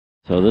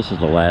So this is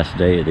the last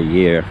day of the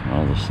year.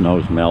 All the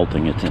snow's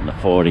melting. It's in the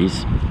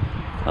 40s.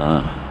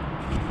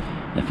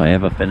 If I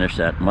ever finish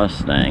that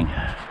Mustang,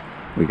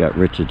 we got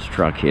Richard's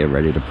truck here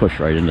ready to push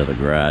right into the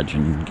garage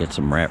and get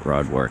some rat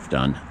rod work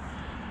done.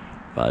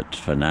 But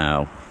for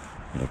now,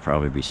 it'll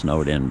probably be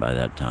snowed in by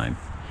that time.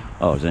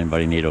 Oh, does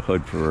anybody need a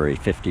hood for a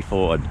 50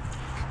 Ford?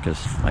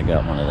 Because I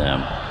got one of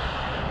them.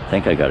 I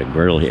think I got a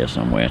grill here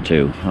somewhere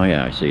too. Oh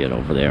yeah, I see it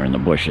over there in the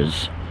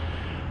bushes.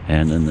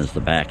 And then there's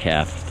the back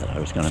half that I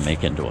was going to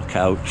make into a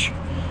couch.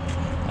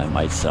 I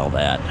might sell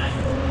that.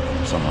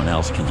 Someone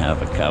else can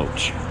have a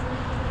couch.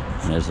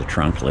 And there's the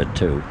trunk lid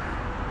too.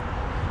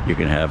 You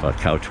can have a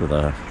couch with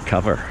a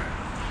cover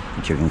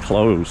that you can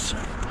close.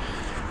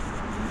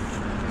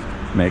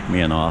 Make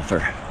me an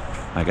offer.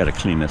 I got to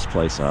clean this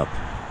place up.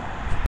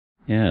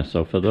 Yeah,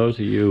 so for those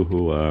of you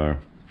who are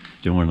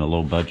doing a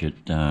low budget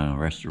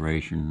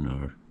restoration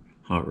or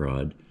hot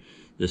rod,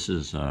 this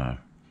is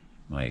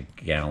my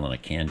gallon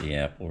of candy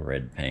apple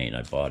red paint.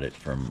 I bought it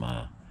from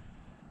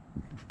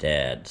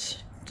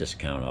Dad's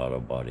Discount Auto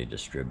Body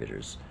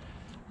Distributors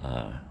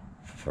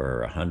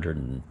for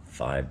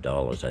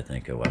 $105, I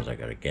think it was. I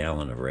got a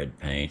gallon of red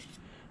paint.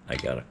 I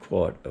got a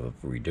quart of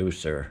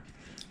reducer.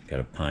 Got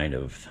a pint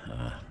of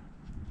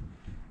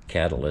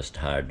catalyst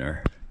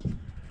hardener.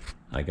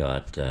 I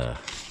got a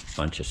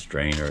bunch of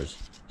strainers,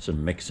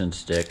 some mixing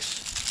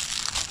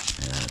sticks,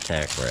 and a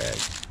tack rag.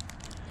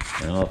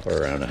 And all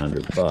for around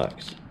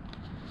 $100.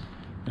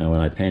 Now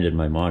when I painted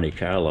my Monte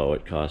Carlo,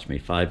 it cost me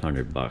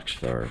 $500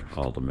 for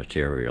all the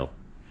material.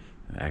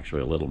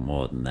 Actually a little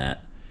more than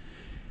that.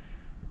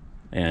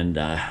 And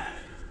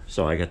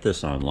so I got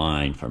this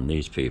online from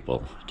these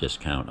people,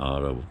 Discount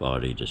Auto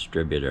Body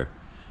Distributor.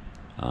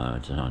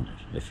 It's on,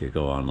 if you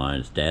go online,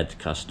 it's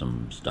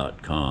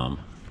dadscustoms.com.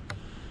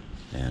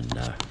 And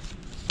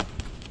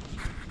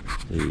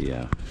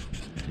you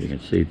can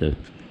see that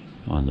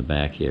on the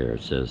back here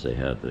it says they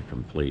have the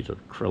complete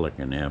acrylic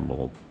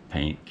enamel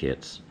paint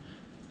kits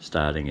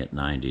starting at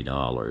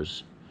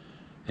 $90,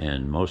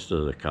 and most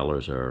of the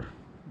colors are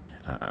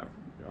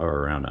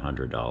around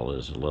 $100,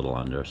 a little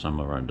under. Some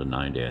are under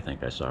 $90. I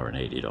think I saw an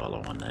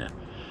 $80 one there.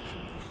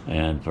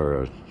 And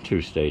for a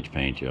two-stage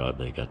paint job,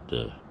 they got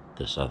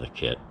this other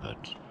kit,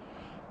 but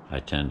I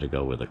tend to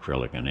go with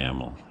acrylic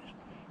enamel.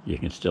 You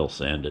can still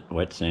sand it,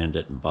 wet sand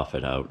it, and buff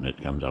it out, and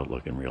it comes out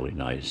looking really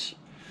nice.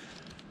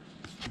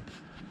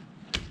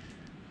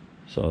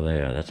 So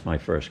there, that's my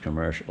first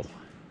commercial.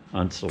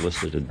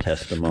 Unsolicited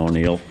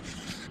testimonial.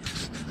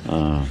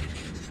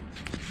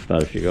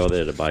 But if you go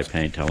there to buy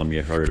paint, tell them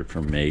you heard it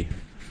from me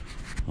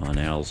on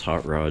Al's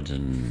Hot Rods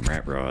and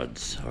Rat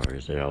Rods. Or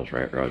is it Al's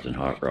Rat Rods and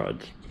Hot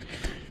Rods?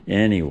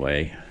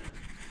 Anyway,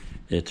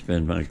 it's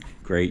been a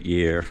great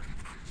year.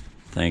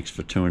 Thanks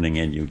for tuning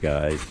in, you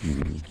guys.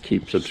 And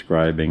keep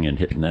subscribing and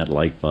hitting that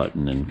like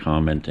button and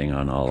commenting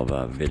on all of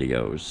our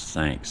videos.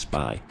 Thanks.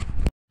 Bye.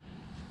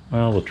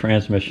 Well, the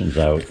transmission's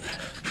out.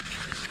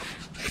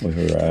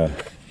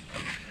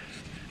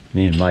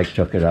 Me and Mike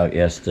took it out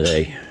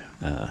yesterday.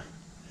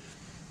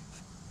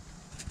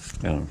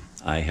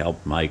 I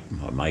helped Mike,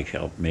 or Mike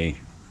helped me.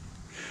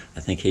 I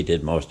think he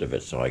did most of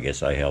it, so I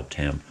guess I helped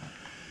him.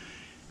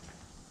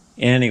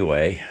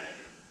 Anyway,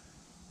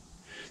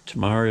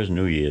 tomorrow is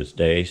New Year's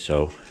Day,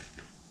 so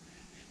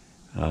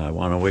I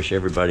want to wish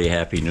everybody a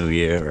Happy New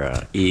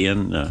Year.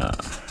 Ian,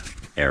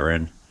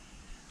 Aaron,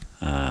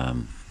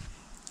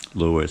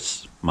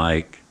 Lewis,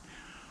 Mike,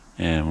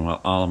 and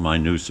well, all of my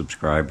new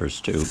subscribers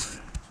too.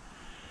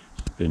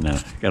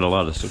 Got a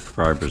lot of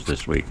subscribers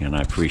this week, and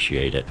I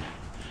appreciate it.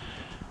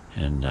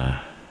 And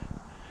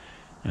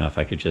if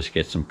I could just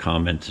get some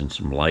comments and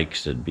some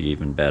likes, it'd be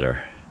even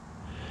better.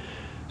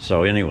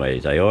 So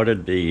anyways, I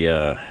ordered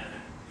the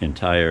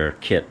entire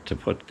kit to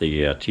put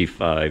the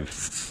T5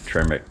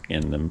 Tremec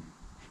in the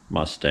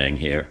Mustang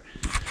here,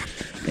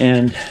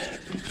 and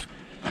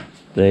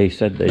they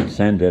said they'd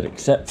send it,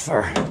 except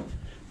for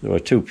there were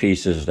two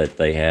pieces that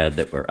they had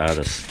that were out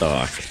of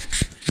stock.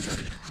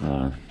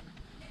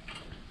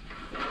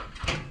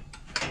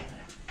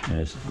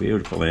 There's a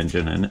beautiful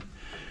engine in it,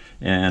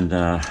 and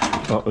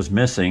what was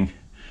missing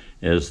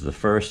is the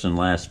first and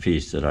last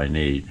piece that I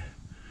need.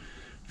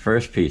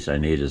 First piece I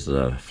need is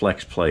the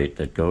flex plate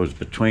that goes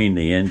between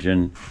the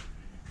engine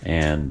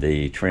and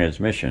the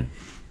transmission,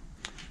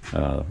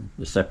 the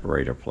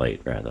separator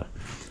plate rather.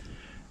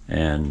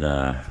 And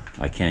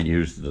I can't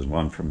use the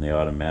one from the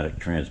automatic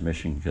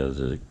transmission because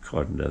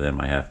according to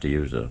them I have to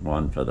use the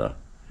one for the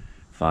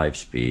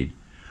 5-speed.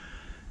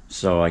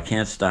 So I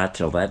can't start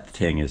till that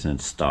thing is in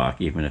stock,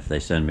 even if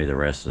they send me the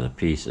rest of the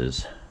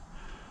pieces.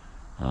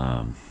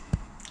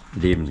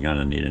 It even's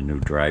gonna need a new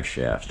drive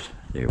shaft.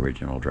 The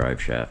original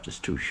drive shaft is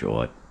too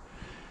short,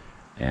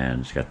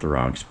 and it's got the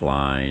wrong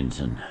splines.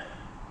 And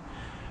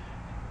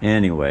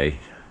anyway,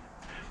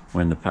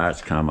 when the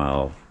parts come,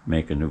 I'll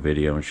make a new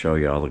video and show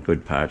you all the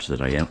good parts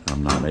that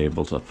I'm not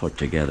able to put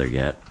together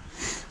yet.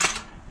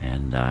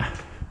 And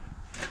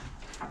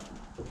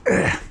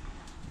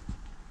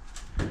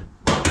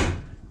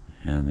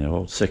And the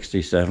old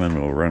 67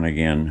 will run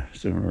again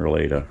sooner or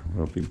later.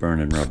 We'll be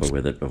burning rubber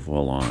with it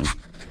before long.